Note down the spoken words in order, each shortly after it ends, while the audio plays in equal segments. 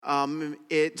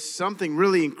It's something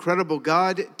really incredible.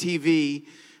 God TV,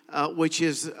 which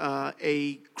is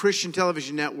a Christian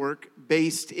television network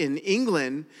based in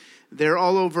England. They're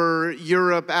all over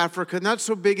Europe, Africa, not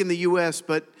so big in the U.S.,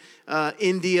 but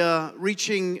India,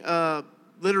 reaching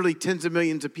literally tens of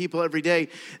millions of people every day.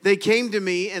 They came to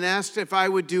me and asked if I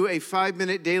would do a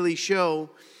 5-minute daily show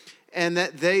and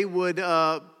that they would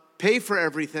pay for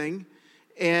everything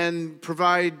and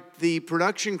provide the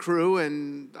production crew.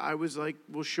 And I was like,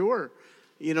 well, sure.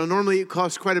 You know, normally it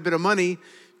costs quite a bit of money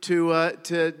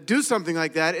to do something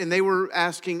like that, and they were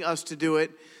asking us to do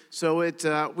it. So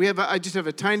I just have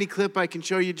a tiny clip I can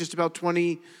show you, just about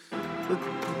 20.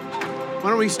 Why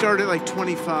don't we start at like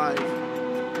 25?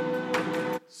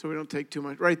 So we don't take too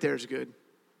much. Right there is good.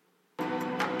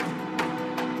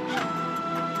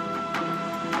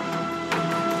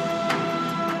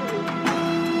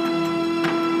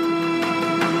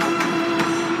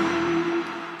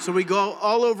 So we go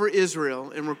all over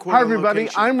Israel and record. Hi, everybody.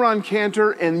 I'm Ron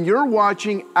Cantor, and you're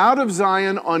watching Out of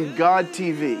Zion on God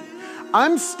TV.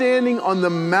 I'm standing on the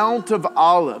Mount of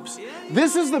Olives.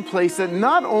 This is the place that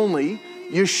not only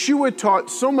Yeshua taught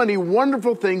so many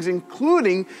wonderful things,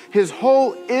 including his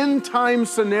whole end time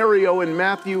scenario in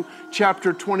Matthew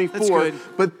chapter 24. That's good.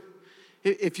 But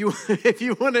if you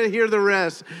want to hear the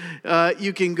rest,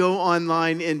 you can go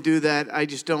online and do that. I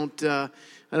just don't.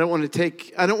 I don't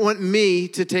want me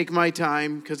to take my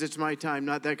time, because it's my time,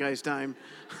 not that guy's time.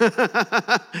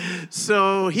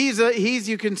 So he's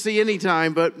you can see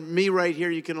anytime, but me right here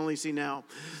you can only see now.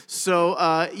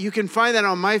 So you can find that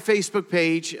on my Facebook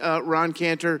page, Ron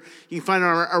Cantor. You can find it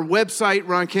on our website,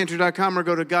 roncantor.com, or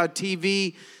go to God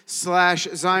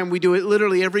TV/Zion. We do it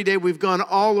literally every day. We've gone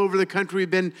all over the country.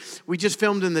 We just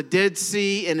filmed in the Dead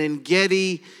Sea and in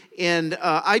Getty, and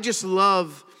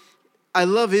I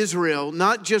love Israel,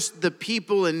 not just the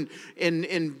people and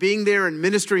being there and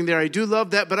ministering there. I do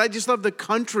love that, but I just love the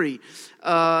country.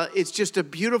 It's just a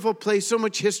beautiful place, so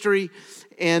much history.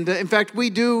 And in fact, we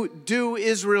do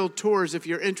Israel tours. If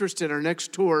you're interested, our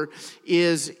next tour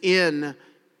is in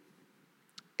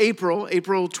April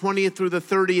 20th through the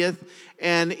 30th,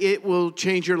 and it will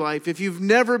change your life. If you've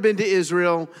never been to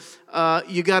Israel,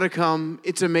 you got to come.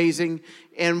 It's amazing.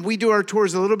 And we do our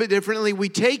tours a little bit differently. We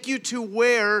take you to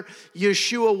where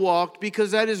Yeshua walked,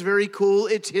 because that is very cool.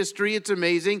 It's history. It's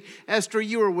amazing. Esther,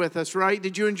 you were with us, right?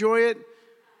 Did you enjoy it?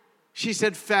 She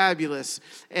said fabulous.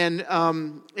 And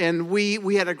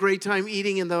we had a great time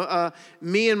eating. And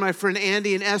me and my friend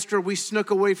Andy and Esther, we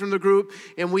snuck away from the group,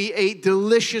 and we ate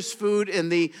delicious food in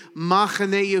the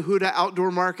Machane Yehuda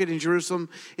outdoor market in Jerusalem.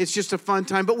 It's just a fun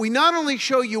time. But we not only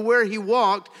show you where he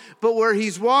walked, but where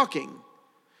he's walking.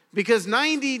 Because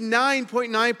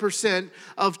 99.9%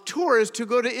 of tourists who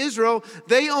go to Israel,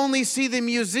 they only see the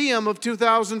museum of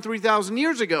 2,000, 3,000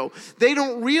 years ago. They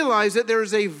don't realize that there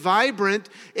is a vibrant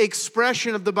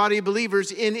expression of the body of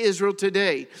believers in Israel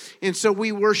today. And so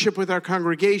we worship with our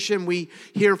congregation. We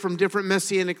hear from different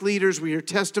Messianic leaders. We hear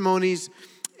testimonies.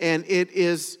 And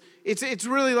it's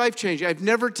really life-changing. I've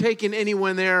never taken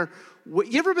anyone there.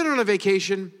 You ever been on a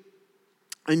vacation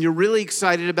and you're really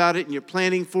excited about it, and you're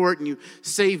planning for it, and you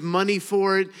save money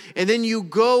for it, and then you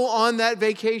go on that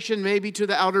vacation, maybe to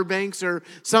the Outer Banks or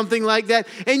something like that,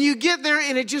 and you get there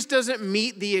and it just doesn't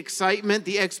meet the excitement,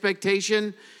 the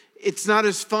expectation. It's not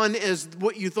as fun as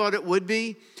what you thought it would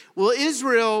be. Well,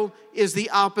 Israel is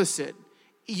the opposite.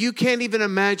 You can't even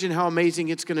imagine how amazing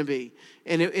it's going to be,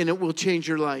 and it will change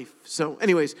your life. So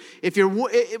anyways, if you're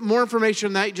more information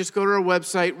on that, just go to our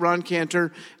website,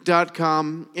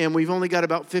 roncantor.com, and we've only got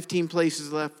about 15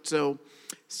 places left, so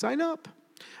sign up.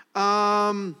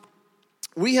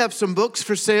 We have some books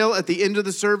for sale at the end of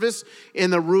the service in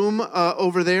the room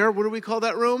over there. What do we call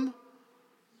that room?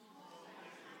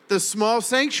 The Small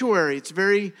Sanctuary. It's a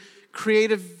very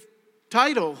creative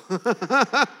title.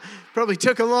 Probably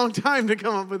took a long time to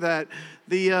come up with that.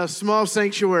 The Small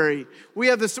Sanctuary. We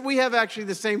have actually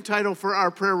the same title for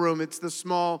our prayer room. It's the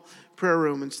Small Prayer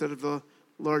Room instead of the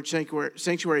Large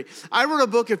Sanctuary. I wrote a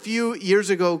book a few years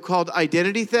ago called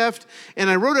Identity Theft, and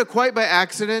I wrote it quite by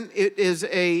accident.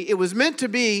 It was meant to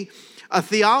be a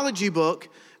theology book,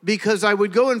 because I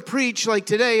would go and preach like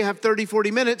today, have 30,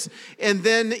 40 minutes, and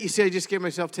then, you see, I just gave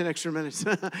myself 10 extra minutes.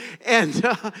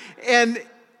 and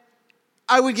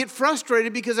I would get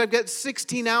frustrated because I've got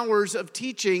 16 hours of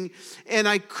teaching and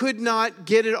I could not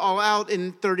get it all out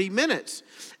in 30 minutes.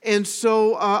 And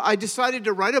so I decided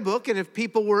to write a book, and if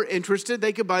people were interested,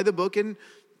 they could buy the book, and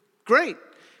great.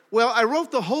 Well, I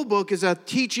wrote the whole book as a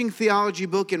teaching theology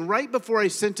book, and right before I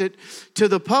sent it to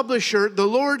the publisher, the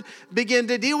Lord began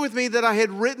to deal with me that I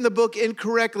had written the book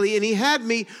incorrectly, and he had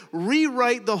me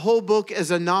rewrite the whole book as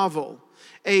a novel.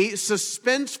 a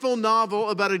suspenseful novel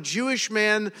about a Jewish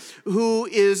man who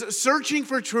is searching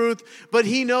for truth, but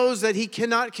he knows that he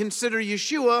cannot consider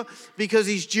Yeshua because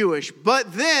he's Jewish.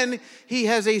 But then he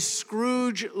has a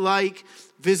Scrooge-like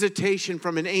visitation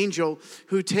from an angel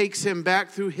who takes him back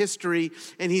through history,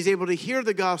 and he's able to hear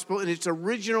the gospel in its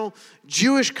original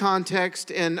Jewish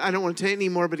context. And I don't want to tell you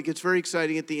anymore, but it gets very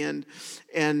exciting at the end.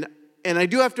 And I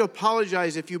do have to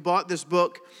apologize if you bought this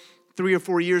book 3 or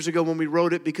 4 years ago when we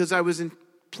wrote it, because I was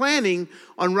planning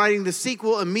on writing the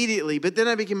sequel immediately, but then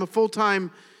I became a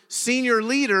full-time senior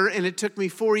leader, and it took me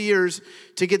 4 years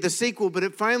to get the sequel, but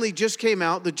it finally just came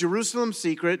out, The Jerusalem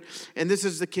Secret, and this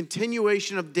is the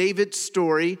continuation of David's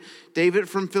story, David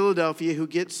from Philadelphia, who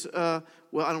gets, well,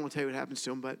 I don't want to tell you what happens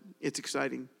to him, but it's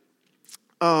exciting.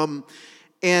 And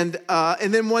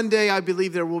then one day, I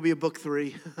believe there will be a book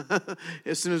 3,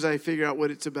 as soon as I figure out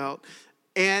what it's about.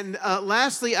 And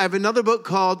lastly, I have another book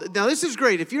called, now this is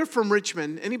great, if you're from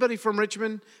Richmond, anybody from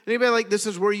Richmond? Anybody like this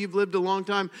is where you've lived a long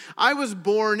time? I was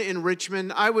born in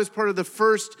Richmond. I was part of the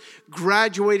first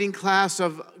graduating class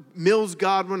of Mills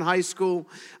Godwin High School.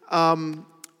 And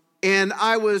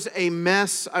I was a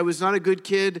mess. I was not a good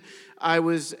kid. I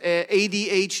was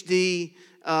ADHD.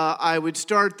 I would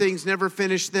start things, never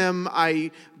finish them.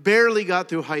 I barely got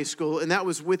through high school, and that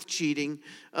was with cheating.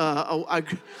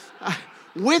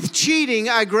 With cheating,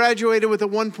 I graduated with a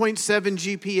 1.7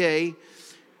 GPA.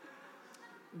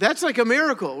 That's like a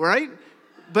miracle, right?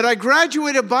 But I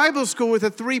graduated Bible school with a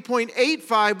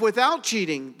 3.85 without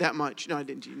cheating that much. No, I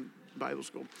didn't cheat in Bible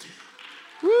school.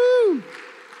 Woo!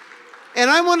 And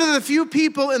I'm one of the few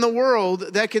people in the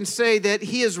world that can say that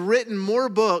he has written more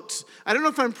books. I don't know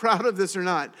if I'm proud of this or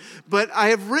not, but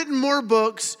I have written more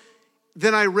books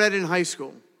than I read in high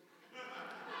school.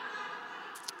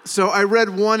 So I read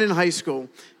 1 in high school,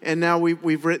 and now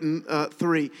we've written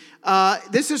 3.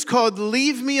 This is called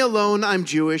Leave Me Alone, I'm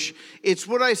Jewish. It's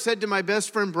what I said to my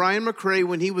best friend Brian McRae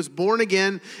when he was born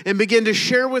again and began to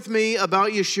share with me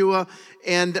about Yeshua.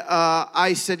 And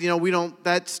I said,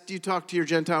 you talk to your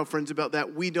Gentile friends about that.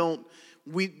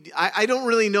 I don't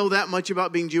really know that much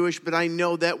about being Jewish, but I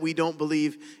know that we don't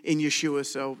believe in Yeshua,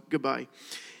 so goodbye.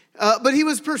 But he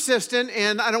was persistent,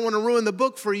 and I don't want to ruin the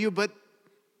book for you, but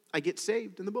I get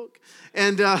saved in the book.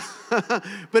 And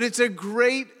but it's a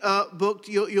great book.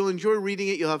 You'll enjoy reading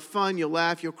it. You'll have fun. You'll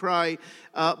laugh. You'll cry.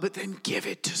 But then give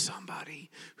it to somebody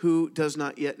who does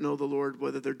not yet know the Lord,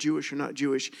 whether they're Jewish or not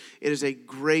Jewish. It is a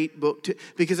great book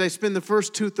because I spend the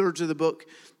first 2/3 of the book,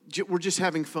 we're just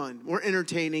having fun. We're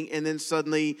entertaining, and then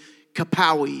suddenly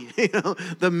kapowie,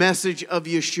 the message of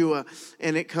Yeshua,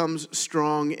 and it comes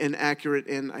strong and accurate,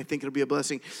 and I think it'll be a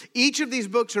blessing. Each of these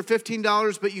books are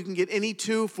 $15, but you can get any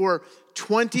 2 for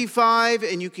 $25,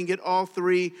 and you can get all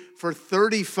 3 for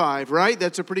 $35, right?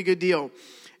 That's a pretty good deal.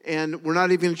 And we're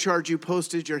not even going to charge you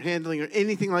postage or handling or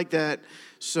anything like that,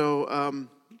 so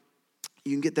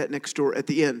you can get that next door at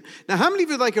the end. Now, how many of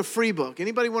you would like a free book?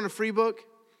 Anybody want a free book?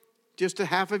 Just a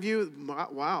half of you?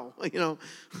 Wow,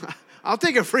 I'll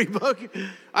take a free book.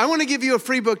 I want to give you a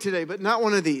free book today, but not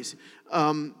one of these.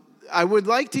 I would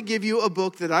like to give you a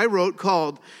book that I wrote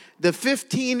called The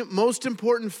 15 Most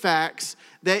Important Facts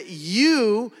That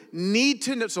You Need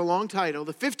to Know. It's a long title.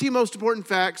 The 15 Most Important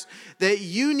Facts That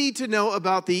You Need to Know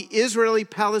About the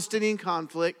Israeli-Palestinian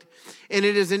Conflict. And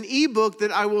it is an ebook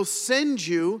that I will send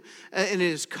you, and it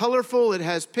is colorful, it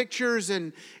has pictures,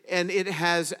 and it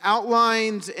has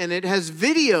outlines, and it has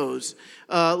videos,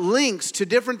 links to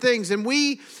different things. And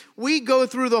we go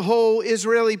through the whole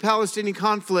Israeli-Palestinian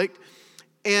conflict,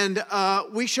 and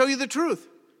we show you the truth,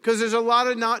 because there's a lot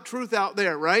of not truth out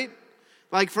there, right?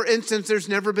 Like, for instance, there's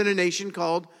never been a nation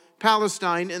called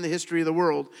Palestine in the history of the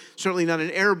world, certainly not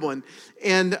an Arab one.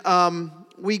 And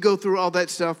we go through all that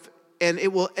stuff, and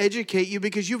it will educate you,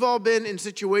 because you've all been in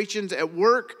situations at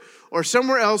work or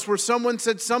somewhere else where someone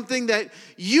said something that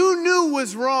you knew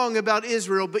was wrong about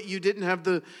Israel, but you didn't have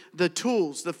the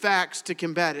tools, the facts to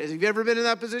combat it. Have you ever been in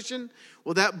that position?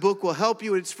 Well, that book will help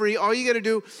you. It's free. All you got to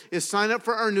do is sign up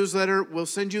for our newsletter. We'll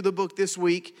send you the book this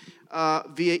week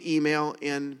via email,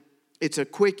 and it's a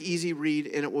quick, easy read,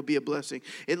 and it will be a blessing.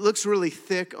 It looks really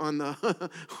thick on the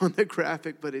on the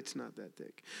graphic, but it's not that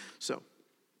thick. So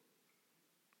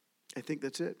I think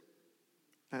that's it.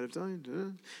 Out of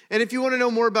time. And if you want to know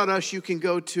more about us, you can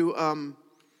go to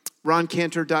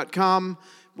roncantor.com,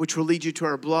 which will lead you to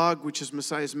our blog, which is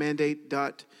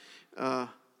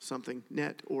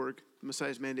messiahsmandate.org,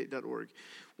 messiahsmandate.org.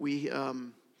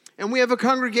 And we have a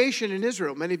congregation in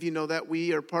Israel. Many of you know that.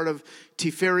 We are part of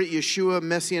Tiferet Yeshua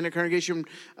Messianic Congregation.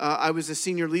 I was a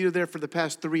senior leader there for the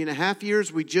past 3.5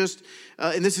 years. We just,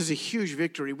 and this is a huge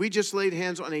victory, we just laid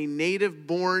hands on a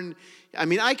native-born I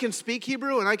mean, I can speak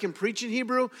Hebrew and I can preach in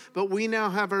Hebrew, but we now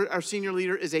have our senior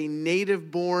leader is a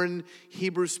native-born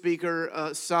Hebrew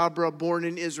speaker, Sabra, born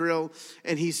in Israel,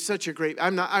 and he's such a great.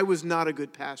 I was not a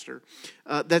good pastor.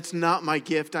 That's not my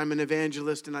gift. I'm an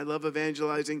evangelist, and I love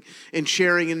evangelizing and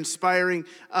sharing and inspiring.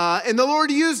 And the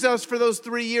Lord used us for those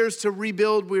 3 years to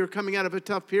rebuild. We were coming out of a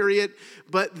tough period,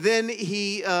 but then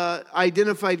He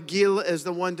identified Gil as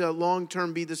the one to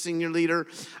long-term be the senior leader.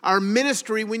 Our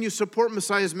ministry, when you support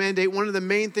Messiah's Mandate, one of the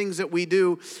main things that we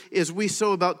do is we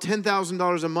sow about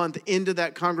 $10,000 a month into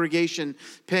that congregation,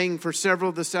 paying for several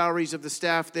of the salaries of the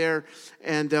staff there.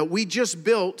 And we just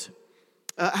built,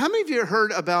 how many of you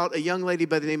heard about a young lady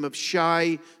by the name of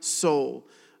Shy Soul?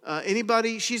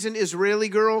 Anybody? She's an Israeli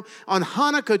girl. On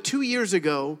Hanukkah 2 years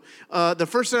ago, the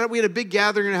first night we had a big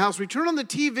gathering in a house. We turned on the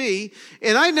TV,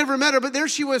 and I never met her, but there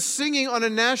she was singing on a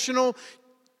national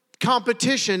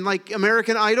competition like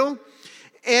American Idol.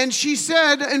 And she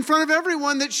said in front of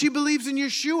everyone that she believes in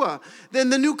Yeshua,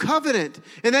 then the new covenant,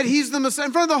 and that he's the Messiah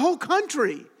in front of the whole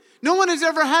country. No one has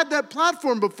ever had that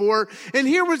platform before. And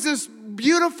here was this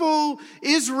beautiful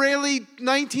Israeli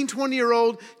 19,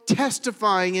 20-year-old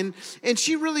testifying. And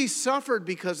she really suffered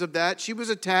because of that. She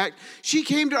was attacked. She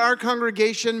came to our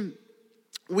congregation.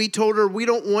 We told her, we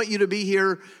don't want you to be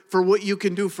here for what you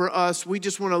can do for us. We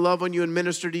just want to love on you and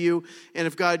minister to you. And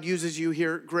if God uses you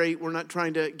here, great. We're not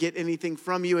trying to get anything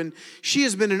from you. And she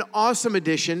has been an awesome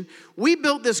addition. We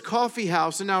built this coffee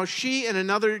house, and now she and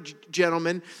another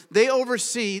gentleman, they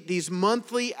oversee these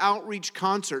monthly outreach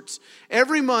concerts.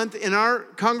 Every month in our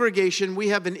congregation, we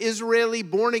have an Israeli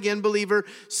born-again believer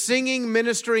singing,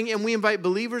 ministering, and we invite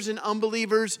believers and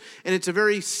unbelievers. And it's a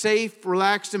very safe,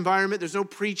 relaxed environment. There's no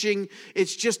preaching.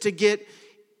 It's just to get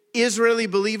Israeli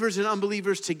believers and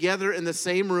unbelievers together in the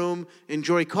same room,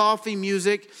 enjoy coffee,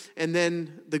 music, and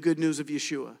then the good news of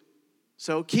Yeshua.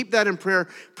 So keep that in prayer.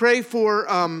 Pray for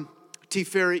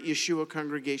Tiferet Yeshua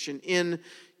congregation in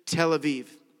Tel Aviv.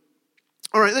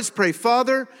 All right, let's pray.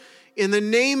 Father, in the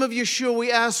name of Yeshua,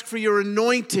 we ask for your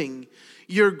anointing,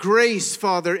 your grace,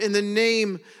 Father, in the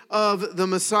name of the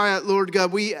Messiah, Lord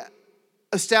God. We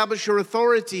establish your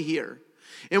authority here.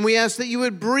 And we ask that you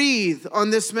would breathe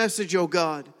on this message, oh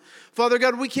God. Father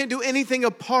God, we can't do anything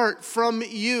apart from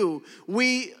you.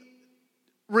 We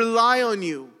rely on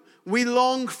you. We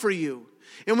long for you.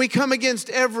 And we come against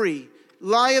every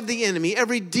lie of the enemy,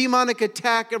 every demonic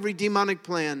attack, every demonic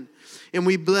plan. And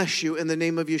we bless you in the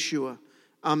name of Yeshua.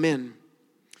 Amen.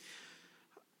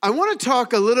 I want to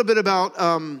talk a little bit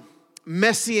about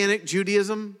Messianic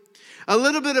Judaism, a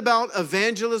little bit about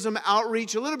evangelism,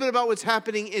 outreach, a little bit about what's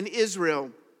happening in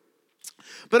Israel.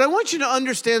 But I want you to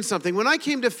understand something. When I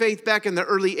came to faith back in the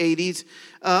early 80s,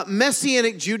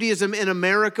 Messianic Judaism in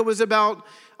America was about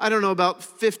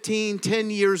 10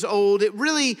 years old. It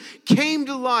really came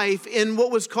to life in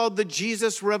what was called the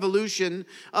Jesus Revolution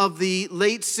of the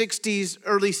late 60s,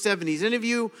 early 70s. Any of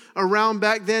you around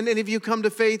back then? Any of you come to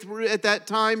faith at that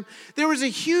time? There was a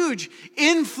huge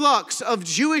influx of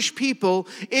Jewish people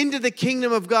into the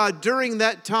kingdom of God during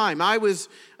that time. I was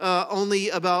only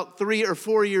about 3 or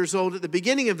 4 years old at the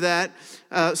beginning of that,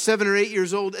 7 or 8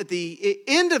 years old at the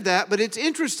end of that, but it's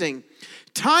interesting.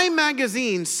 Time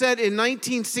magazine said in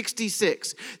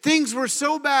 1966, things were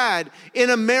so bad in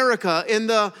America, in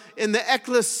the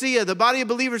ecclesia, the body of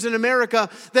believers in America,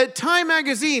 that Time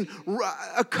magazine,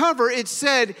 a cover, it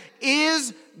said,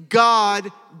 "Is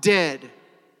God dead?"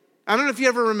 I don't know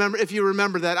if you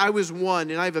remember that. I was one,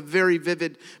 and I have a very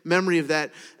vivid memory of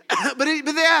that. But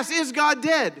they asked, is God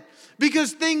dead?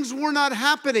 Because things were not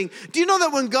happening. Do you know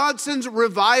that when God sends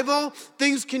revival,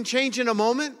 things can change in a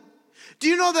moment? Do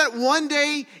you know that one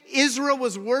day Israel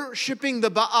was worshiping the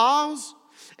Baals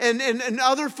and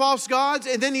other false gods,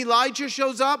 and then Elijah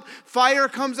shows up, fire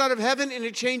comes out of heaven, and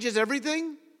it changes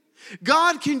everything?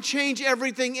 God can change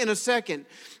everything in a second.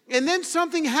 And then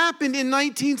something happened in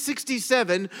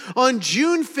 1967. On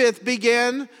June 5th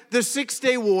began the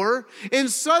Six-Day War. And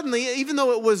suddenly, even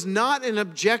though it was not an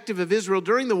objective of Israel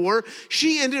during the war,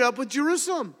 she ended up with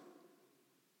Jerusalem.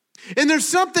 And there's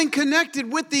something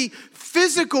connected with the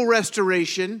physical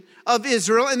restoration of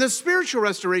Israel and the spiritual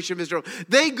restoration of Israel.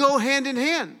 They go hand in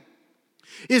hand.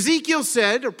 Ezekiel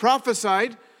said or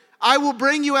prophesied, "I will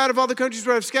bring you out of all the countries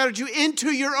where I've scattered you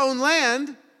into your own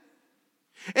land.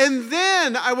 And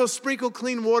then I will sprinkle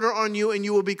clean water on you, and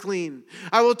you will be clean.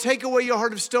 I will take away your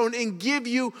heart of stone and give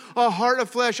you a heart of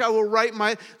flesh. I will write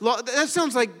my law." That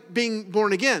sounds like being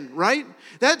born again, right?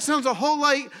 That sounds a whole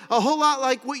lot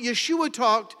like what Yeshua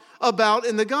talked about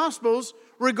in the Gospels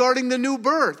regarding the new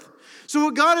birth. So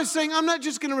what God is saying, I'm not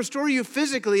just going to restore you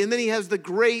physically, and then he has the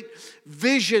great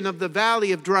vision of the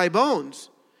valley of dry bones.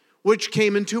 which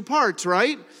came in two parts,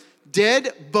 right?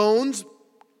 Dead bones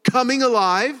coming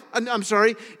alive.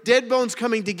 Dead bones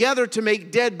coming together to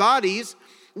make dead bodies,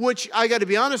 which I got to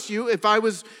be honest with you, if I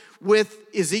was with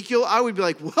Ezekiel, I would be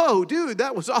like, whoa, dude,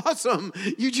 that was awesome.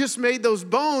 You just made those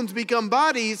bones become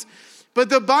bodies. But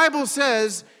the Bible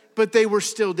says, but they were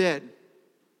still dead.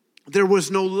 There was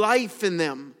no life in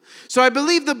them. So I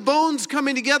believe the bones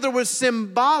coming together was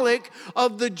symbolic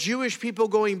of the Jewish people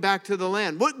going back to the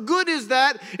land. What good is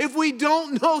that if we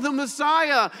don't know the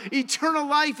Messiah? Eternal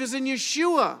life is in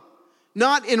Yeshua,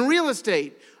 not in real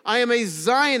estate. I am a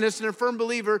Zionist and a firm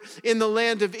believer in the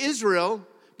land of Israel,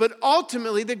 but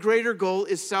ultimately the greater goal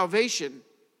is salvation,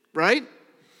 right?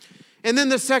 And then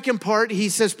the second part, he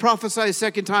says, prophesy a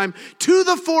second time to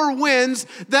the four winds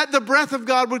that the breath of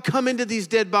God would come into these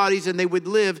dead bodies and they would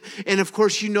live. And of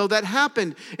course, you know that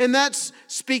happened. And that's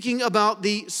speaking about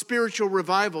the spiritual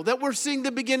revival that we're seeing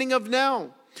the beginning of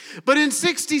now. But in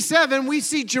 67, we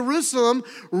see Jerusalem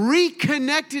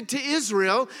reconnected to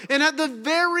Israel. And at the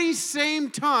very same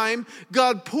time,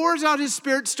 God pours out his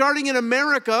Spirit starting in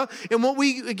America in what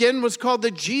we, again, was called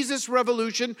the Jesus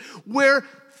Revolution, where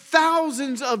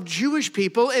thousands of Jewish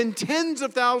people and tens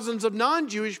of thousands of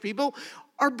non-Jewish people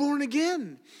are born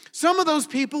again. Some of those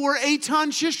people were Eitan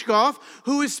Shishkoff,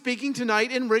 who is speaking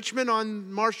tonight in Richmond on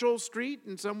Marshall Street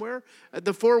and somewhere at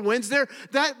the Four Winds there.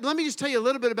 Let me just tell you a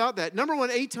little bit about that. Number one,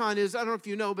 Eitan is, I don't know if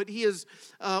you know, but he is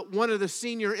one of the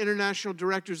senior international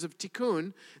directors of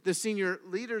Tikkun, the senior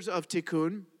leaders of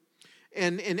Tikkun.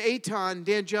 And Eitan,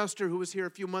 Dan Juster, who was here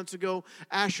a few months ago,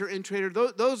 Asher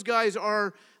Intrater, those guys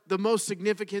are the most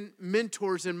significant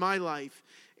mentors in my life.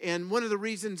 And one of the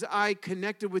reasons I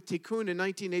connected with Tikkun in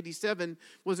 1987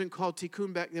 wasn't called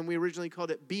Tikkun back then. We originally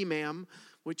called it BMAM,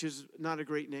 which is not a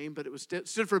great name, but it was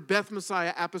stood for Beth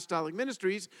Messiah Apostolic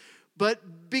Ministries.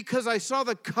 But because I saw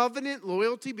the covenant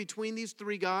loyalty between these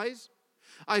three guys,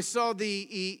 I saw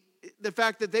the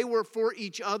fact that they were for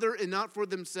each other and not for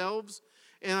themselves.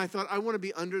 And I thought, I want to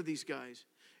be under these guys.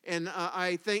 And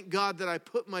I thank God that I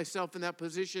put myself in that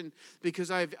position because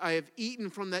I have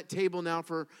eaten from that table now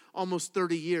for almost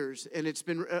 30 years. And it's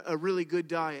been a really good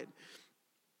diet.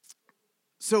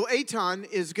 So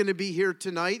Eitan is going to be here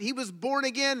tonight. He was born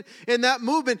again in that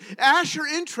movement. Asher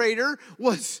Intrater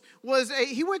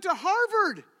he went to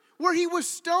Harvard, where he was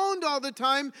stoned all the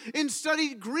time and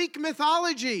studied Greek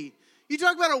mythology. You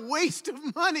talk about a waste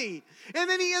of money. And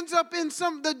then he ends up in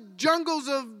the jungles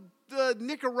of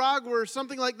Nicaragua or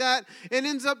something like that, and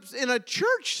ends up in a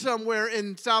church somewhere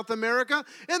in South America.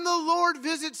 And the Lord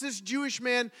visits this Jewish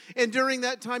man, and during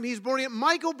that time he's born again.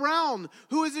 Michael Brown,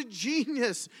 who is a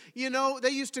genius. You know, they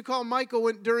used to call Michael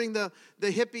during the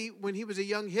hippie, when he was a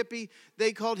young hippie,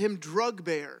 they called him Drug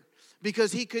Bear,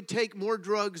 because he could take more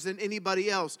drugs than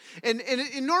anybody else. And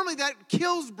normally that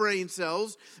kills brain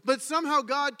cells, but somehow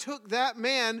God took that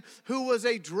man who was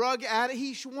a drug addict.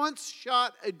 He once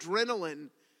shot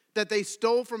adrenaline that they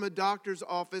stole from a doctor's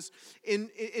office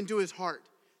into his heart.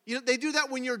 You know, they do that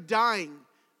when you're dying,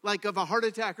 like of a heart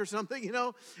attack or something, you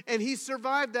know. And he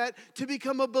survived that to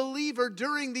become a believer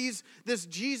during this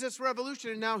Jesus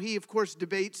revolution. And now he, of course,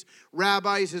 debates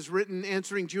rabbis, has written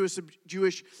answering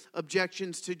Jewish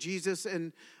objections to Jesus.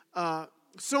 And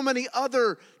so many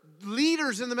other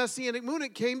leaders in the Messianic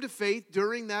movement came to faith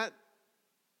during that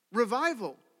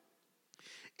revival.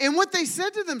 And what they said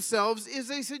to themselves is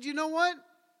they said, you know what?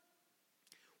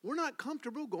 We're not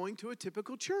comfortable going to a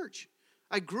typical church.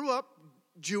 I grew up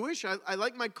Jewish. I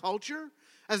like my culture.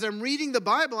 As I'm reading the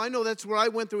Bible, I know that's where I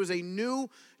went through as a new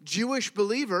Jewish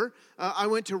believer. I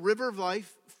went to River of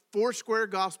Life, Foursquare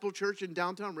Gospel Church in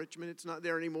downtown Richmond. It's not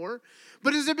there anymore.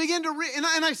 But as I began to read, and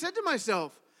I said to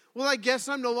myself, well, I guess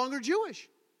I'm no longer Jewish.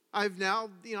 I've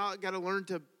now, got to learn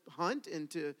to hunt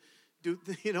and to do,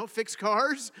 fix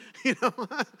cars,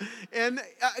 and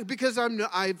because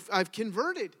I've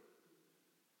converted.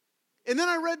 And then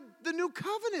I read the New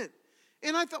Covenant.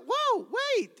 And I thought, whoa,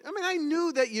 wait. I mean, I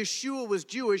knew that Yeshua was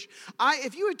Jewish.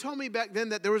 If you had told me back then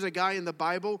that there was a guy in the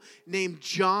Bible named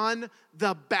John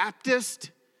the Baptist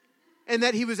and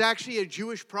that he was actually a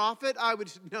Jewish prophet, I would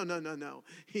say, no.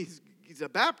 He's a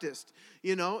Baptist,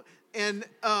 And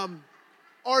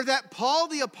or that Paul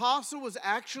the Apostle was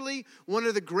actually one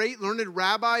of the great learned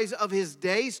rabbis of his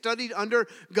day, studied under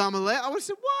Gamaliel. I would have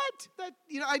said, what?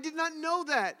 I did not know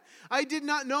that. I did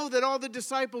not know that all the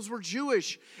disciples were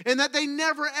Jewish and that they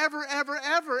never, ever, ever,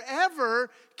 ever, ever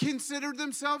considered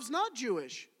themselves not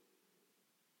Jewish.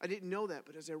 I didn't know that,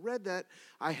 but as I read that,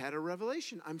 I had a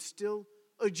revelation. I'm still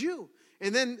a Jew.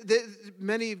 And then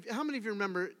how many of you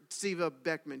remember Ziva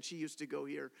Beckman? She used to go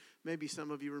here. Maybe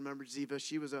some of you remember Ziva.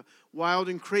 She was a wild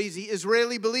and crazy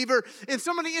Israeli believer. And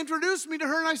somebody introduced me to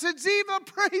her, and I said, Ziva,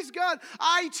 praise God,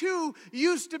 I too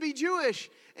used to be Jewish.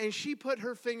 And she put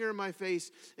her finger in my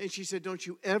face, and she said, don't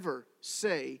you ever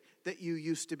say that you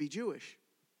used to be Jewish.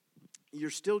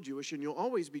 You're still Jewish, and you'll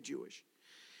always be Jewish.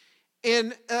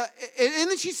 And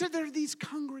then she said there are these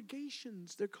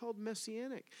congregations. They're called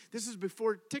Messianic. This is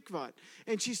before Tikvat.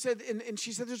 And she said,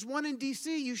 there's one in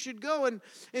D.C. You should go.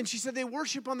 And she said they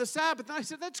worship on the Sabbath. And I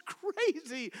said, that's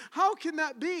crazy. How can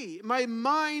that be? My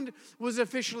mind was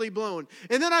officially blown.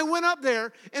 And then I went up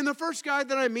there, and the first guy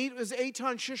that I meet was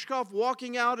Eitan Shishkov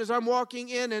walking out as I'm walking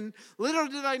in. And little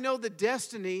did I know the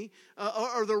destiny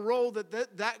or the role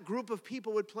that group of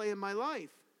people would play in my life.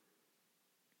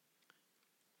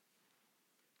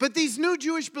 But these new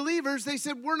Jewish believers, they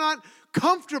said, we're not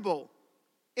comfortable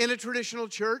in a traditional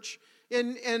church.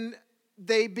 And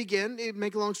they began,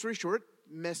 make a long story short,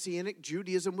 Messianic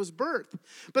Judaism was birthed.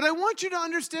 But I want you to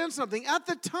understand something. At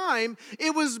the time,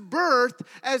 it was birthed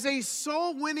as a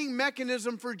soul-winning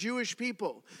mechanism for Jewish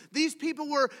people. These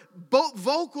people were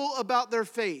vocal about their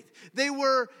faith. They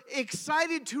were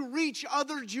excited to reach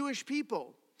other Jewish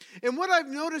people. And what I've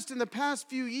noticed in the past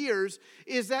few years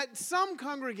is that some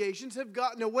congregations have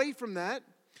gotten away from that.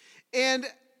 And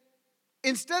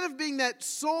instead of being that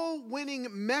soul-winning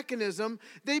mechanism,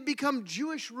 they become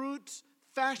Jewish roots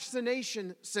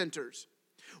fascination centers.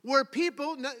 Where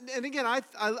people, and again,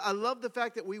 I love the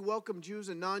fact that we welcome Jews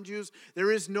and non-Jews.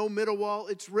 There is no middle wall.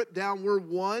 It's ripped down. We're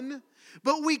one.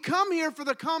 But we come here for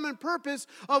the common purpose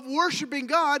of worshiping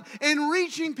God and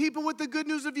reaching people with the good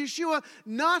news of Yeshua,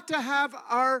 not to have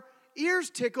our ears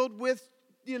tickled with,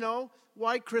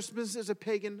 why Christmas is a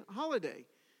pagan holiday.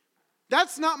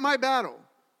 That's not my battle.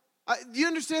 Do you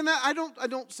understand that? I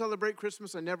don't celebrate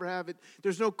Christmas. I never have it.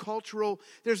 There's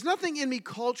nothing in me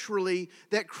culturally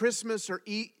that Christmas or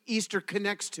Easter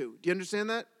connects to. Do you understand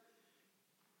that?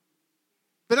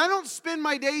 But I don't spend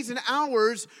my days and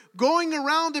hours going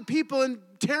around to people and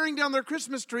tearing down their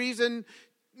Christmas trees and,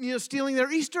 stealing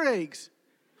their Easter eggs.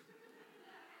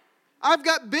 I've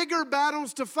got bigger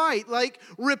battles to fight, like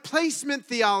replacement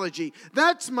theology.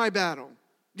 That's my battle.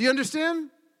 Do you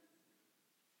understand?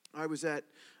 I was at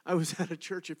a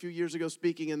church a few years ago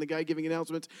speaking, and the guy giving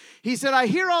announcements, he said, I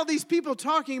hear all these people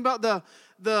talking about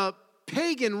the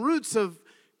pagan roots of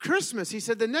Christmas. He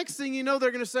said, the next thing you know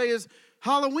they're going to say is,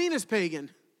 Halloween is pagan.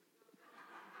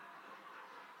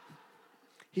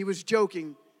 He was joking.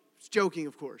 He was joking,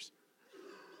 of course.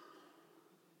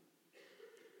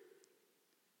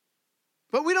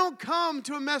 But we don't come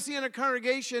to a Messianic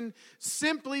congregation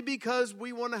simply because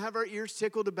we want to have our ears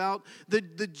tickled about the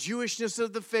Jewishness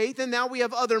of the faith, and now we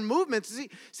have other movements.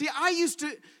 See, I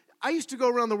used to go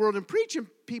around the world and preach, and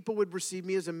people would receive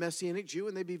me as a Messianic Jew,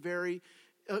 and they'd be very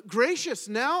gracious.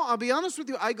 Now, I'll be honest with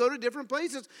you, I go to different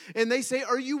places, and they say,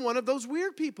 are you one of those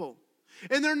weird people?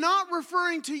 And they're not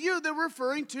referring to you. They're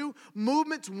referring to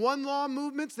movements, one law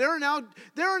movements. There are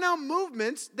now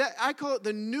movements that I call it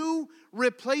the new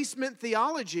replacement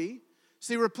theology.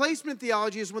 See, replacement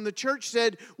theology is when the church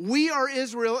said, we are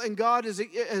Israel and God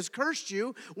has cursed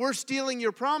you. We're stealing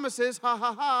your promises, ha,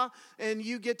 ha, ha, and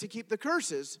you get to keep the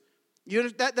curses.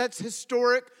 That's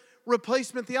historic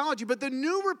replacement theology. But the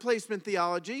new replacement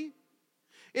theology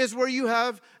is where you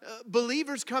have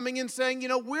believers coming and saying,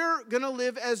 we're going to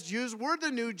live as Jews. We're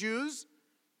the new Jews.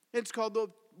 It's called the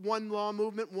one law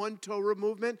movement, one Torah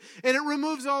movement. And it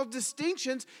removes all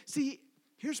distinctions. See,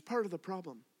 here's part of the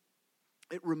problem.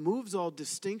 It removes all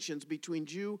distinctions between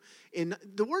Jew and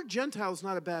the word Gentile is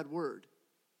not a bad word.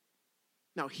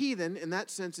 Now, heathen, in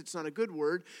that sense, it's not a good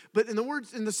word. But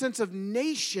in the sense of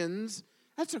nations,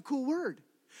 that's a cool word.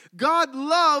 God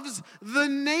loves the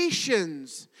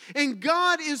nations, and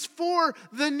God is for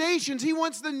the nations. He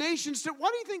wants the nations to, why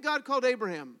do you think God called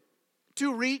Abraham?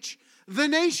 To reach the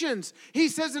nations. He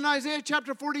says in Isaiah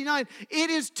chapter 49, it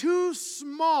is too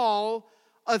small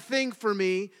a thing for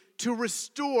me to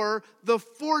restore the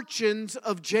fortunes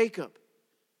of Jacob.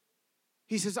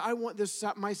 He says, I want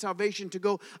my salvation to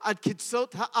go ad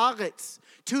kitzot haaretz,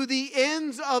 to the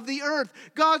ends of the earth.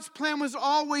 God's plan was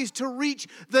always to reach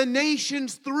the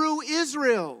nations through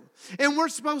Israel. And we're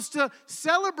supposed to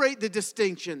celebrate the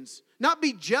distinctions, not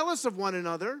be jealous of one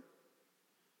another.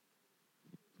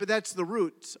 But that's the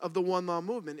roots of the one law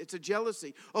movement. It's a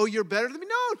jealousy. Oh, you're better than me?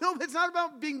 No, it's not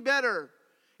about being better.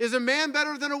 Is a man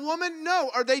better than a woman? No.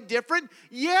 Are they different?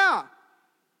 Yeah.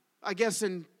 I guess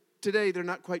today they're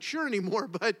not quite sure anymore,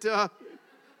 but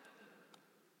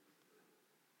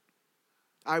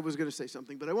I was going to say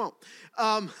something, but I won't.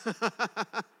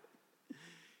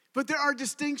 But there are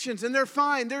distinctions, and they're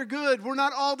fine. They're good. We're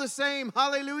not all the same.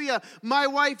 Hallelujah. My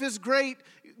wife is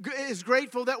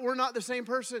grateful that we're not the same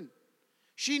person.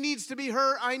 She needs to be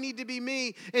her, I need to be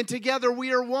me, and together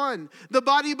we are one. The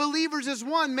body of believers is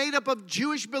one, made up of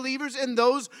Jewish believers and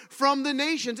those from the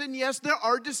nations. And yes, there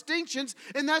are distinctions,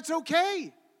 and that's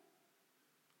okay.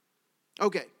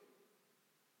 Okay.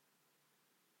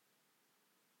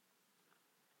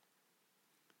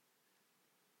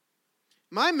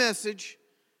 My message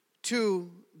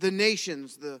to the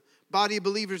nations, the body of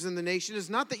believers in the nation,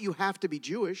 is not that you have to be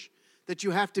Jewish, that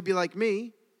you have to be like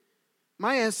me.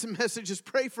 My message is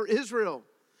pray for Israel.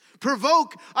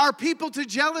 Provoke our people to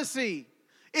jealousy.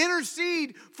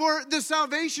 Intercede for the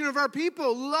salvation of our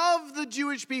people. Love the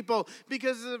Jewish people,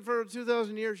 because for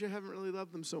 2,000 years you haven't really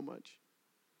loved them so much.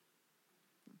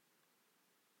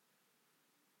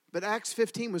 But Acts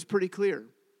 15 was pretty clear.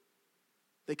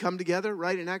 They come together,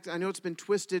 right? In Acts, I know it's been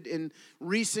twisted in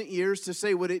recent years to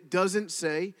say what it doesn't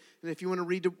say. And if you want to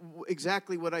read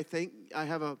exactly what I think, I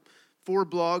have 4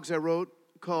 blogs I wrote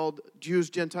called Jews,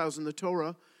 Gentiles, and the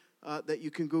Torah that you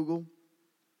can Google.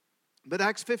 But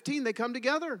Acts 15, they come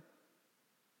together.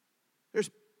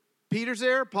 There's Peter's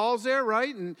there, Paul's there,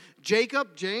 right? And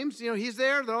Jacob, James, he's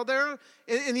there. They're all there.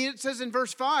 And it says in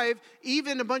verse 5,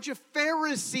 even a bunch of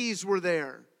Pharisees were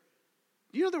there.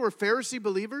 Do you know there were Pharisee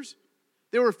believers?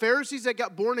 There were Pharisees that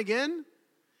got born again.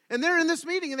 And they're in this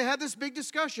meeting, and they had this big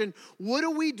discussion. What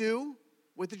do we do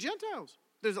with the Gentiles?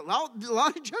 There's a lot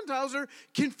of Gentiles are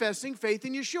confessing faith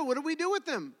in Yeshua. What do we do with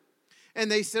them?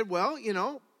 And they said, well,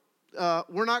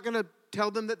 we're not going to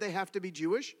tell them that they have to be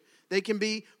Jewish. They can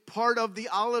be part of the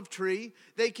olive tree.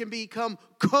 They can become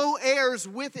co-heirs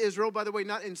with Israel, by the way,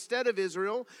 not instead of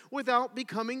Israel, without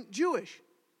becoming Jewish.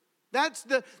 That's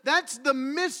the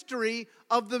mystery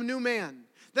of the new man.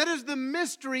 That is the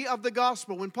mystery of the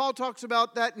gospel. When Paul talks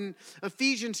about that in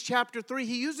Ephesians chapter 3,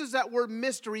 he uses that word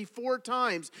mystery 4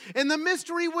 times. And the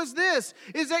mystery was this,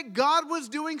 is that God was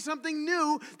doing something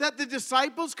new that the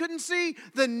disciples couldn't see,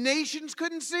 the nations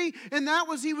couldn't see, and that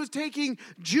was he was taking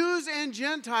Jews and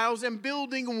Gentiles and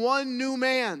building one new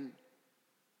man.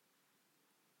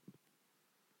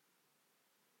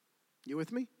 You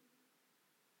with me?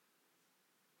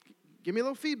 Give me a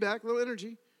little feedback, a little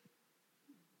energy.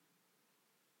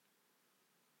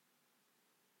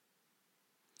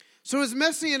 So as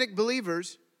Messianic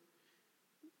believers,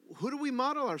 who do we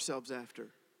model ourselves after?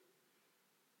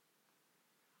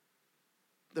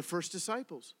 The first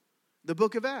disciples. The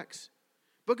book of Acts.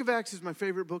 Book of Acts is my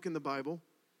favorite book in the Bible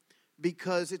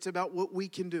because it's about what we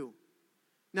can do.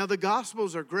 Now, the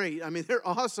Gospels are great. I mean, they're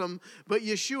awesome, but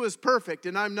Yeshua's perfect,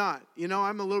 and I'm not.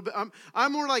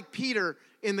 I'm more like Peter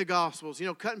in the Gospels,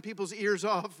 cutting people's ears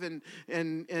off and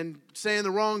saying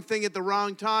the wrong thing at the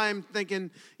wrong time,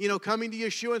 thinking, coming to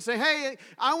Yeshua and say, hey,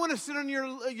 I want to sit on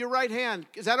your right hand.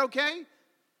 Is that okay?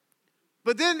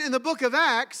 But then in the book of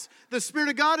Acts, the Spirit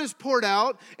of God is poured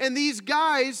out, and these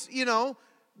guys,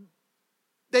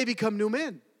 they become new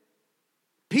men.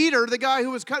 Peter, the guy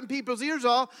who was cutting people's ears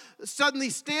off, suddenly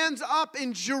stands up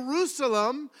in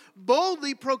Jerusalem,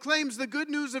 boldly proclaims the good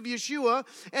news of Yeshua,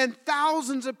 and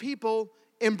thousands of people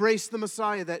embrace the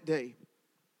Messiah that day.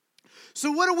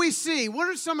 So what do we see?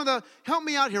 Help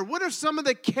me out here. What are some of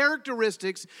the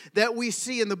characteristics that we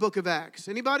see in the book of Acts?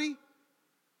 Anybody?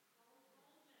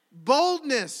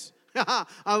 Boldness.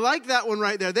 I like that one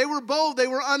right there. They were bold. They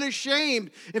were unashamed.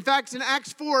 In fact, in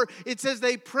Acts 4, it says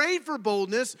they prayed for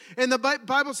boldness, and the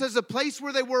Bible says the place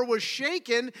where they were was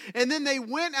shaken, and then they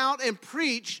went out and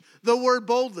preached the word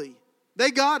boldly.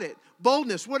 They got it.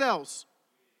 Boldness. What else?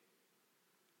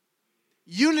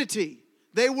 Unity.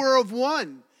 They were of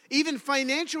one. Even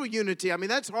financial unity. I mean,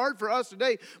 that's hard for us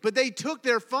today. But they took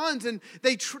their funds and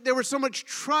there was so much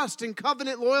trust and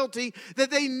covenant loyalty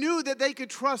that they knew that they could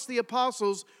trust the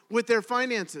apostles with their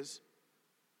finances.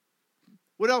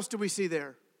 What else do we see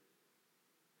there?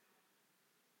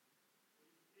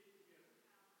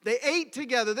 They ate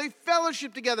together. They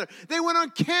fellowshiped together. They went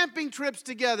on camping trips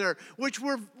together, which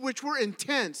were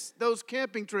intense. Those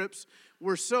camping trips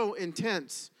were so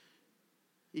intense.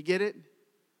 You get it?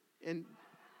 And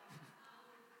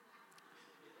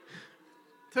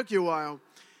took you a while.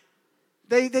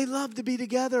 They love to be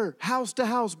together, house to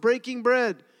house, breaking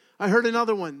bread. I heard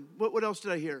another one. What else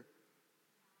did I hear?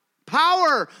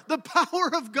 Power, the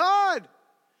power of God.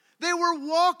 They were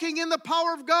walking in the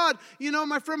power of God.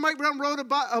 My friend Mike Brown wrote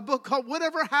a book called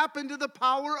Whatever Happened to the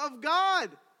Power of God.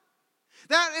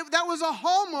 That was a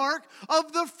hallmark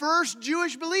of the first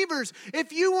Jewish believers.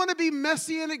 If you want to be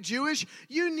Messianic Jewish,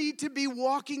 you need to be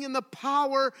walking in the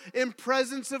power and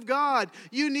presence of God.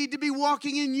 You need to be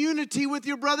walking in unity with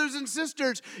your brothers and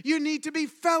sisters. You need to be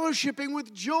fellowshipping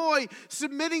with joy,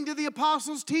 submitting to the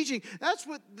apostles' teaching.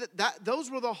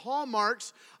 Those were the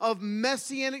hallmarks of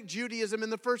Messianic Judaism in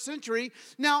the first century.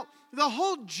 Now, the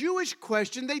whole Jewish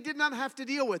question they did not have to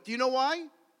deal with. Do you know why?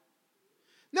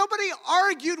 Nobody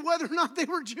argued whether or not they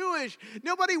were Jewish.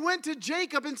 Nobody went to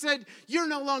Jacob and said, "You're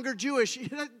no longer Jewish."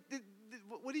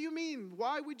 What do you mean?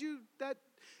 Why would you?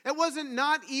 It wasn't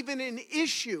not even an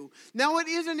issue. Now it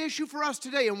is an issue for us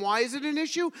today. And why is it an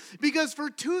issue? Because for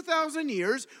 2,000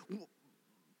 years,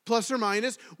 plus or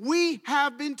minus, we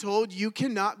have been told you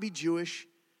cannot be Jewish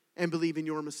and believe in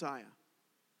your Messiah.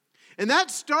 And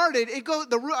that started, I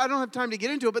don't have time to get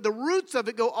into it, but the roots of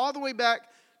it go all the way back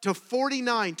to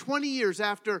 20 years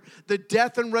after the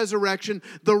death and resurrection.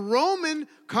 The Roman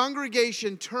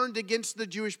congregation turned against the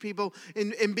Jewish people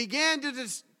and began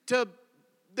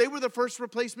they were the first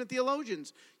replacement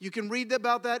theologians. You can read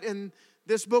about that in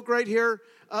this book right here.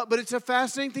 But it's a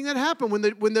fascinating thing that happened when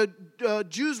the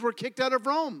Jews were kicked out of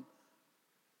Rome.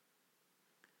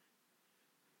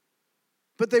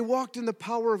 But they walked in the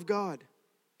power of God.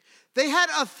 They had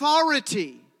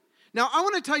authority. Now, I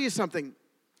want to tell you something.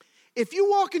 If you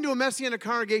walk into a Messianic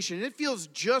congregation and it feels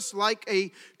just like a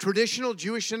traditional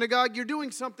Jewish synagogue, you're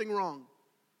doing something wrong.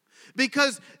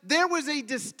 Because there was a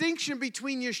distinction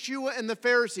between Yeshua and the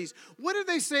Pharisees. What did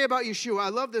they say about Yeshua? I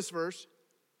love this verse.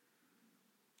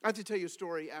 I have to tell you a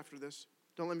story after this.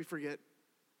 Don't let me forget.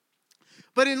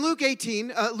 But in Luke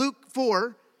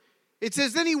 4, it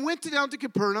says, "Then he went down to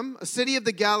Capernaum, a city of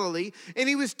the Galilee, and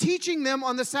he was teaching them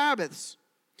on the Sabbaths.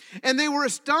 And they were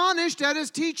astonished at his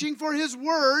teaching, for his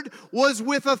word was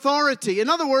with authority." In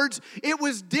other words, it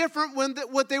was different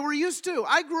what they were used to.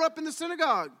 I grew up in the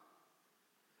synagogue.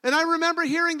 And I remember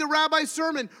hearing the rabbi's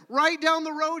sermon right down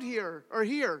the road here. Or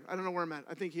here. I don't know where I'm at.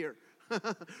 I think here.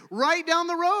 Right down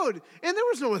the road. And there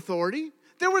was no authority.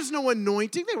 There was no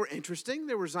anointing. They were interesting.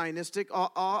 They were Zionistic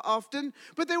often.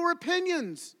 But they were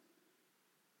opinions.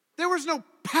 There was no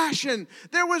passion.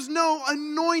 There was no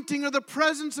anointing or the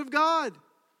presence of God.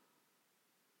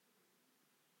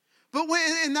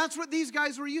 And that's what these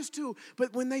guys were used to.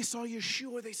 But when they saw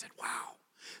Yeshua, they said, "Wow,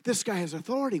 this guy has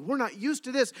authority. We're not used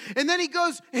to this." And then he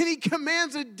goes and he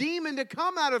commands a demon to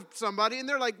come out of somebody. And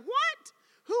they're like, "What?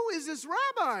 Who is this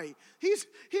rabbi? Isn't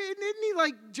he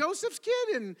like Joseph's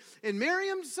kid and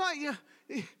Miriam's son?"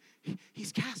 Yeah,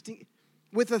 he's casting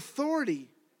with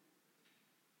authority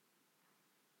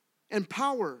and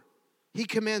power. He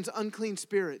commands unclean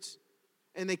spirits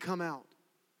and they come out.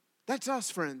 That's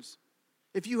us, friends.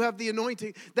 If you have the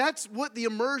anointing, that's what the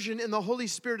immersion in the Holy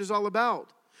Spirit is all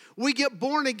about. We get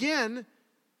born again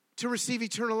to receive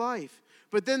eternal life.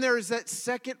 But then there is that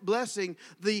second blessing,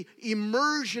 the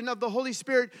immersion of the Holy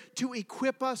Spirit to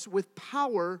equip us with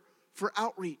power for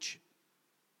outreach.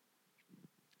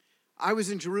 I was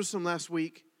in Jerusalem last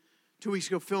week, 2 weeks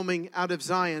ago, filming Out of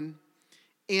Zion.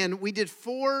 And we did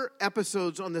 4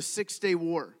 episodes on the 6-day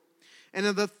war. And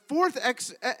in the 4th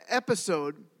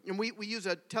episode, and we use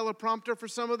a teleprompter for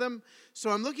some of them.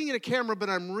 So I'm looking at a camera, but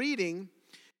I'm reading.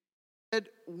 And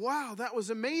wow, that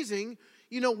was amazing.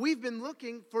 You know, we've been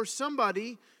looking for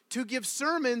somebody to give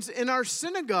sermons in our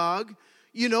synagogue.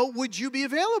 You know, would you be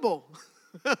available?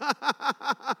 An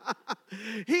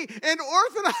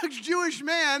Orthodox Jewish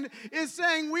man is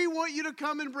saying, "We want you to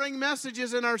come and bring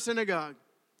messages in our synagogue."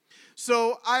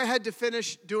 So I had to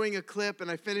finish doing a clip, and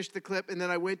I finished the clip, and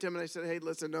then I went to him and I said, "Hey,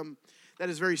 listen, that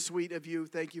is very sweet of you.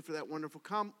 Thank you for that wonderful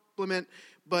compliment.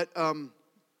 But,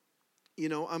 you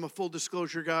know, I'm a full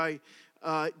disclosure guy.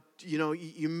 You know,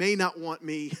 you may not want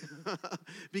me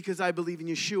because I believe in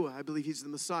Yeshua. I believe he's the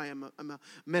Messiah. I'm a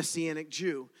Messianic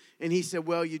Jew." And he said,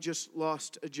 "Well, you just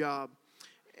lost a job."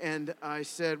 And I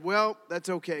said, "Well, that's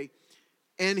okay."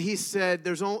 And he said,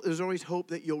 there's always hope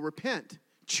that you'll repent.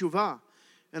 Tshuva.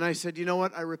 And I said, "You know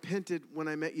what? I repented when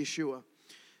I met Yeshua."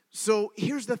 So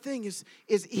here's the thing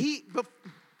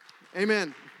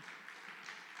amen.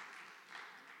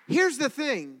 Here's the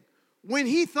thing. When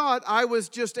he thought I was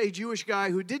just a Jewish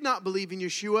guy who did not believe in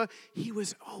Yeshua, he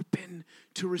was open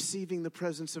to receiving the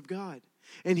presence of God.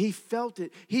 And he felt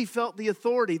it. He felt the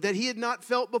authority that he had not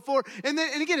felt before. And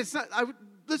again, it's not.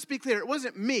 Let's be clear. It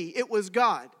wasn't me. It was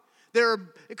God.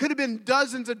 It could have been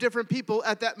dozens of different people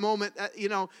at that moment. You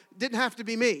know, didn't have to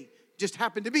be me. Just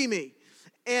happened to be me.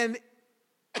 And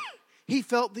he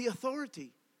felt the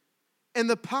authority and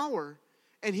the power,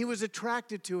 and he was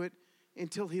attracted to it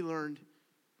until he learned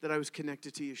that I was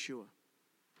connected to Yeshua.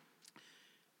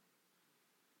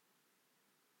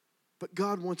 But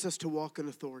God wants us to walk in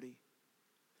authority.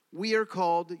 We are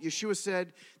called, Yeshua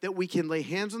said, that we can lay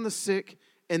hands on the sick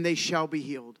and they shall be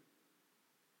healed.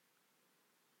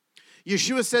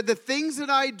 Yeshua said, the things that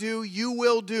I do, you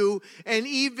will do, and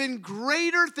even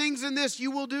greater things than this you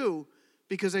will do,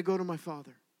 because I go to my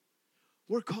Father.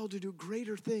 We're called to do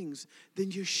greater things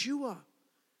than Yeshua,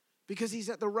 because he's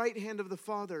at the right hand of the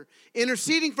Father,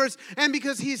 interceding for us, and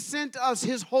because he's sent us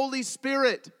his Holy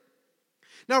Spirit.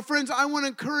 Now, friends, I want to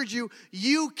encourage you,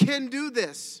 you can do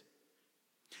this.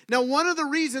 Now, one of the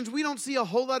reasons we don't see a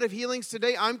whole lot of healings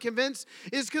today, I'm convinced,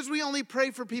 is because we only pray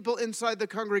for people inside the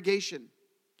congregation.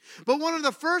 But one of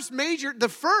the first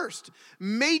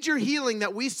major healing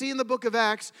that we see in the book of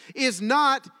Acts is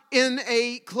not in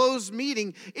a closed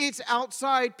meeting. It's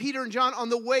outside Peter and John on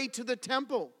the way to the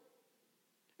temple.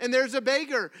 And there's a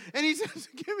beggar. And he says,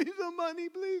 give me some money,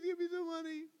 please, give me some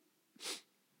money.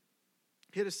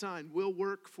 Hit a sign, we'll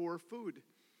work for food.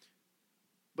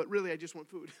 But really, I just want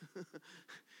food.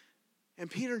 And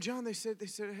Peter and John, they said,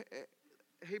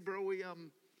 hey bro, we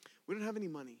don't have any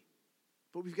money,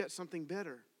 but we've got something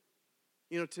better.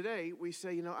 You know, today we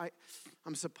say,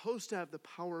 I'm supposed to have the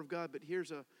power of God, but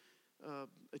here's a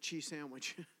cheese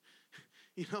sandwich.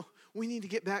 We need to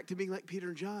get back to being like Peter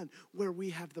and John, where we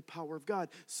have the power of God.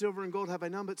 Silver and gold have I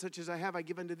none, but such as I have I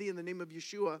give unto thee in the name of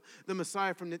Yeshua, the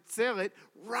Messiah from Nazareth.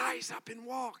 Rise up and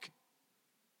walk.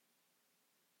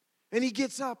 And he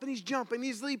gets up and he's jumping,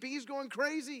 he's leaping, he's going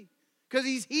crazy because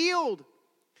he's healed.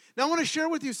 Now I want to share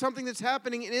with you something that's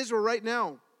happening in Israel right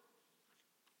now.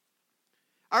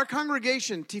 Our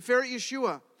congregation, Tiferet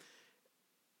Yeshua, a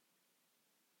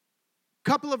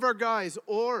couple of our guys,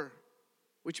 Or,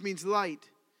 which means light,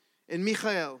 and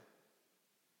Michael,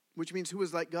 which means who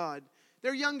is like God.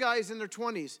 They're young guys in their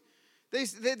 20s.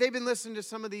 They've been listening to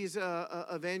some of these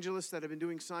evangelists that have been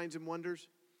doing signs and wonders.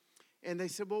 And they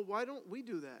said, well, why don't we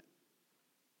do that?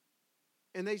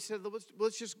 And they said,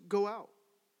 let's just go out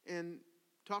and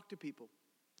talk to people.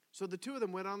 So the two of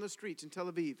them went on the streets in Tel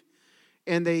Aviv.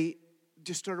 And they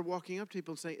just started walking up to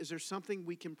people and saying, is there something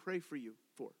we can pray for you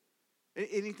for?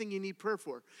 Anything you need prayer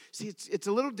for? See, it's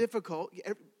a little difficult.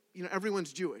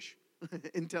 Everyone's Jewish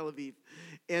in Tel Aviv.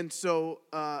 And so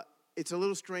it's a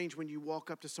little strange when you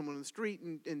walk up to someone on the street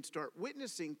and start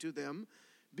witnessing to them,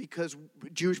 because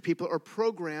Jewish people are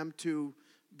programmed to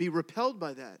be repelled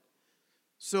by that.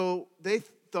 So they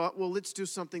thought, well, let's do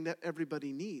something that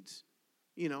everybody needs.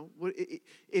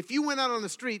 If you went out on the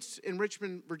streets in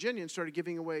Richmond, Virginia and started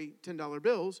giving away $10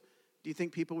 bills, do you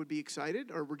think people would be excited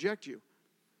or reject you?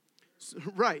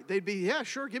 Right. They'd be, yeah,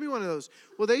 sure, give me one of those.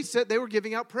 Well, they said they were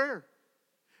giving out prayer.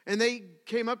 And they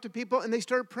came up to people and they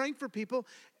started praying for people,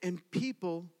 and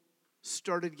people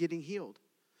started getting healed.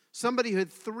 Somebody who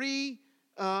had 3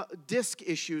 disc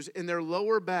issues in their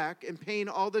lower back and pain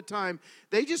all the time.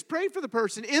 They just prayed for the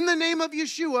person in the name of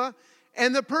Yeshua,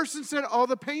 and the person said all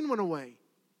the pain went away.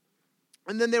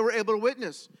 And then they were able to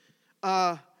witness.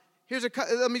 Let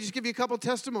me just give you a couple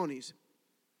testimonies.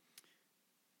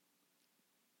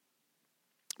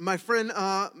 My friend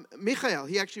Michael,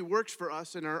 he actually works for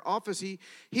us in our office.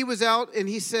 He was out and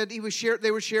he said they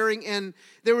were sharing, and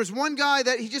there was one guy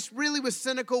that he just really was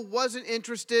cynical, wasn't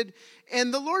interested.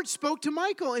 And the Lord spoke to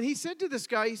Michael, and he said to this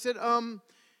guy, he said,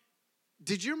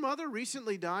 did your mother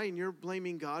recently die and you're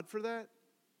blaming God for that?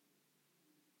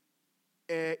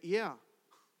 Yeah.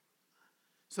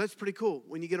 So that's pretty cool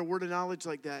when you get a word of knowledge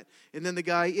like that. And then the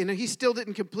guy, he still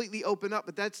didn't completely open up,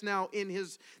 but that's now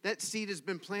that seed has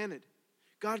been planted.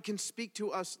 God can speak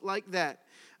to us like that.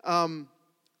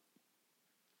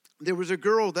 There was a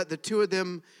girl that the two of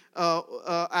them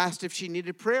asked if she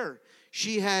needed prayer.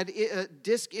 She had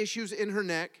disc issues in her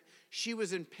neck. She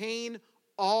was in pain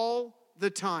all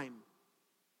the time.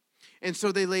 And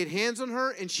so they laid hands on her,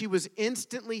 and she was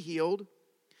instantly healed.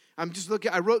 I'm just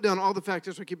looking. I wrote down all the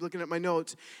facts, so I keep looking at my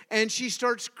notes. And she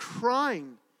starts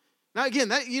crying. Now, again,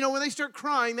 when they start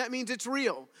crying, that means it's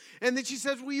real. And then she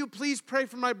says, will you please pray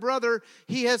for my brother?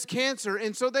 He has cancer.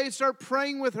 And so they start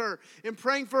praying with her and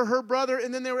praying for her brother.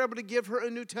 And then they were able to give her a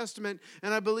New Testament.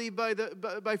 And I believe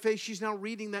by faith, she's now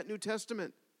reading that New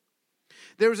Testament.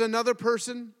 There was another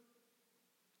person,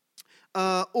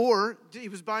 or he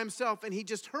was by himself, and he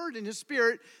just heard in his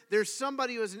spirit, there's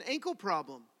somebody who has an ankle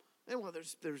problem. And well,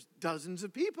 there's dozens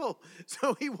of people.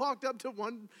 So he walked up to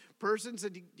one person and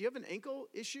said, do you have an ankle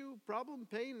issue, problem,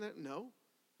 pain? No.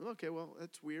 Okay, well,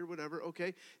 that's weird, whatever.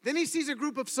 Okay. Then he sees a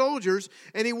group of soldiers,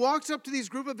 and he walks up to these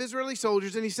group of Israeli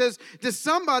soldiers, and he says, does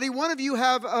one of you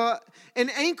have an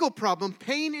ankle problem,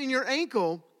 pain in your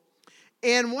ankle?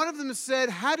 And one of them said,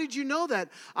 how did you know that?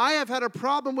 I have had a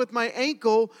problem with my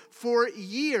ankle for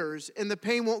years, and the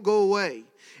pain won't go away.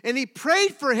 And he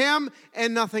prayed for him,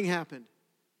 and nothing happened.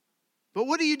 But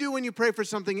what do you do when you pray for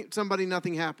somebody,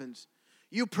 nothing happens?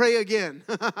 You pray again.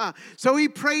 So he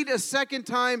prayed a second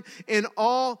time, and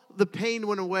all the pain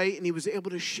went away, and he was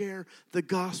able to share the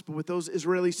gospel with those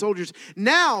Israeli soldiers.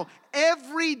 Now,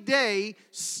 every day,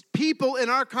 people in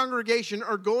our congregation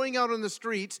are going out on the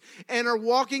streets and are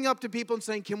walking up to people and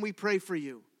saying, can we pray for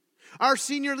you? Our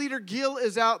senior leader, Gil,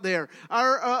 is out there.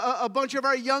 A bunch of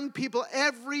our young people,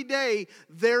 every day,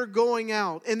 they're going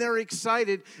out, and they're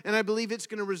excited, and I believe it's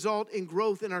going to result in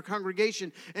growth in our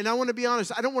congregation. And I want to be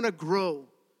honest, I don't want to grow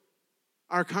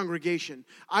our congregation.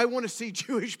 I want to see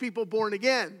Jewish people born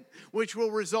again, which will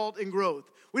result in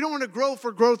growth. We don't want to grow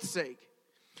for growth's sake.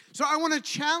 So I want to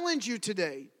challenge you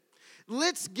today.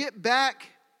 Let's get back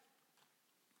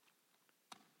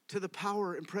to the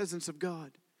power and presence of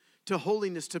God, to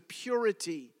holiness, to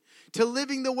purity, to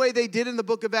living the way they did in the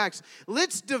book of Acts.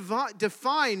 Let's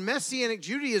define Messianic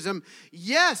Judaism,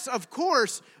 yes, of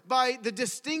course, by the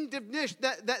distinctiveness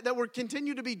that will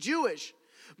continue to be Jewish,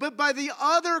 but by the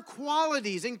other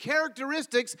qualities and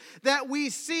characteristics that we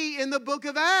see in the book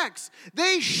of Acts.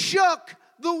 They shook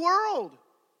the world.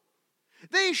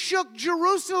 They shook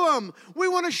Jerusalem. We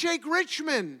want to shake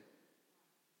Richmond.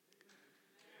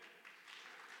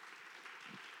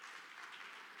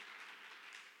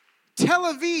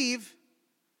 Tel Aviv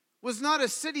was not a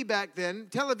city back then.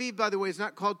 Tel Aviv, by the way, is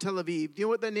not called Tel Aviv. Do you know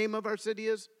what the name of our city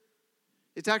is?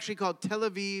 It's actually called Tel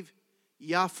Aviv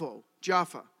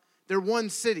Jaffa. They're one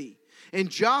city.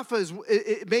 And Jaffa is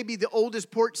maybe the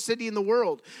oldest port city in the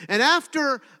world. And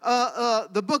after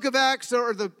the book of Acts,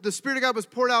 or the Spirit of God was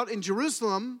poured out in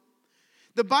Jerusalem,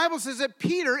 the Bible says that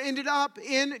Peter ended up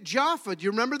in Jaffa. Do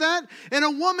you remember that? And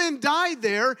a woman died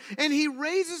there, and he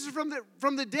raises her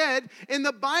from the dead. And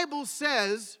the Bible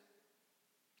says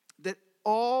that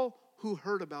all who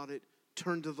heard about it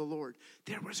turned to the Lord.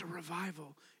 There was a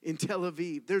revival in Tel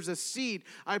Aviv. There's a seed.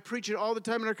 I preach it all the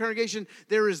time in our congregation.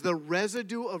 There is the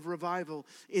residue of revival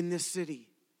in this city.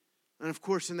 And of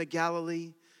course in the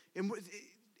Galilee. And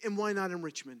why not in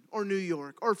Richmond or New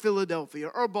York or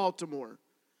Philadelphia or Baltimore?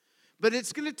 But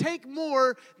it's going to take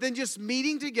more than just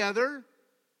meeting together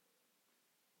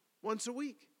once a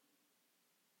week.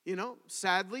 You know,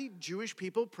 sadly, Jewish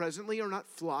people presently are not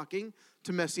flocking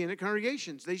to Messianic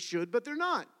congregations. They should, but they're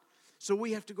not. So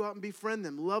we have to go out and befriend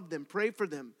them, love them, pray for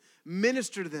them,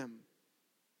 minister to them.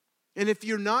 And if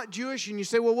you're not Jewish and you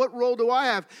say, well, what role do I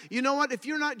have? You know what? If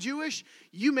you're not Jewish,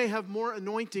 you may have more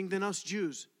anointing than us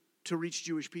Jews to reach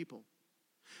Jewish people.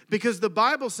 Because the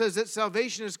Bible says that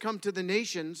salvation has come to the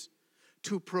nations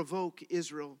to provoke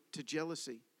Israel to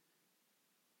jealousy.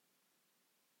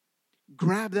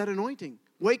 Grab that anointing.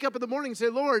 Wake up in the morning and say,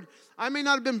 Lord, I may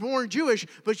not have been born Jewish,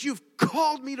 but you've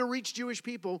called me to reach Jewish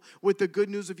people with the good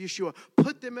news of Yeshua.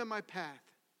 Put them in my path.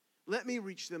 Let me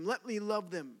reach them. Let me love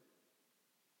them.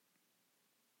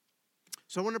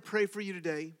 So I want to pray for you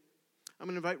today. I'm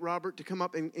going to invite Robert to come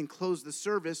up and close the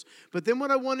service. But then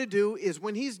what I want to do is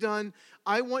when he's done,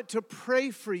 I want to pray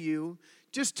for you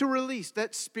just to release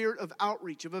that spirit of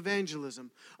outreach, of evangelism,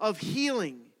 of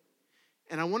healing.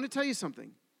 And I want to tell you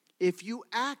something. If you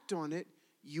act on it,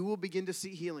 you will begin to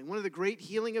see healing. One of the great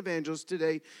healing evangelists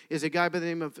today is a guy by the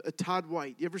name of Todd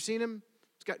White. You ever seen him?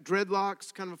 He's got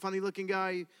dreadlocks, kind of a funny-looking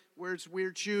guy, wears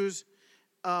weird shoes.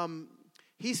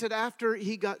 He said after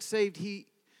he got saved, he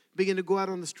began to go out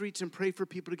on the streets and pray for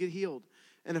people to get healed.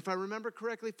 And if I remember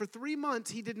correctly, for 3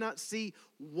 months, he did not see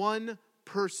one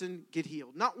person get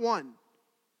healed. Not one.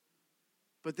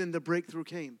 But then the breakthrough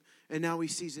came. And now he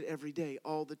sees it every day,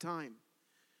 all the time.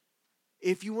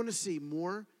 If you want to see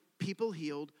more people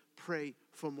healed, pray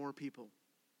for more people.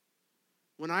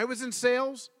 When I was in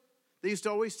sales, they used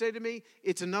to always say to me,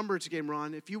 it's a numbers game,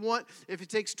 Ron. If it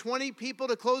takes 20 people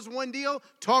to close one deal,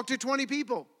 talk to 20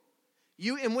 people.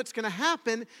 And what's going to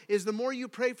happen is the more you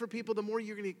pray for people, the more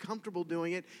you're going to get comfortable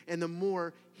doing it, and the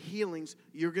more healings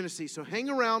you're going to see. So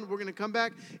hang around. We're going to come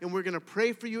back, and we're going to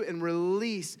pray for you and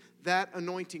release that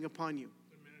anointing upon you.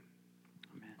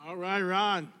 Amen. All right,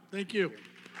 Ron. Thank you.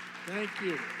 Thank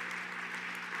you.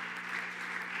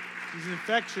 He's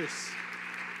infectious.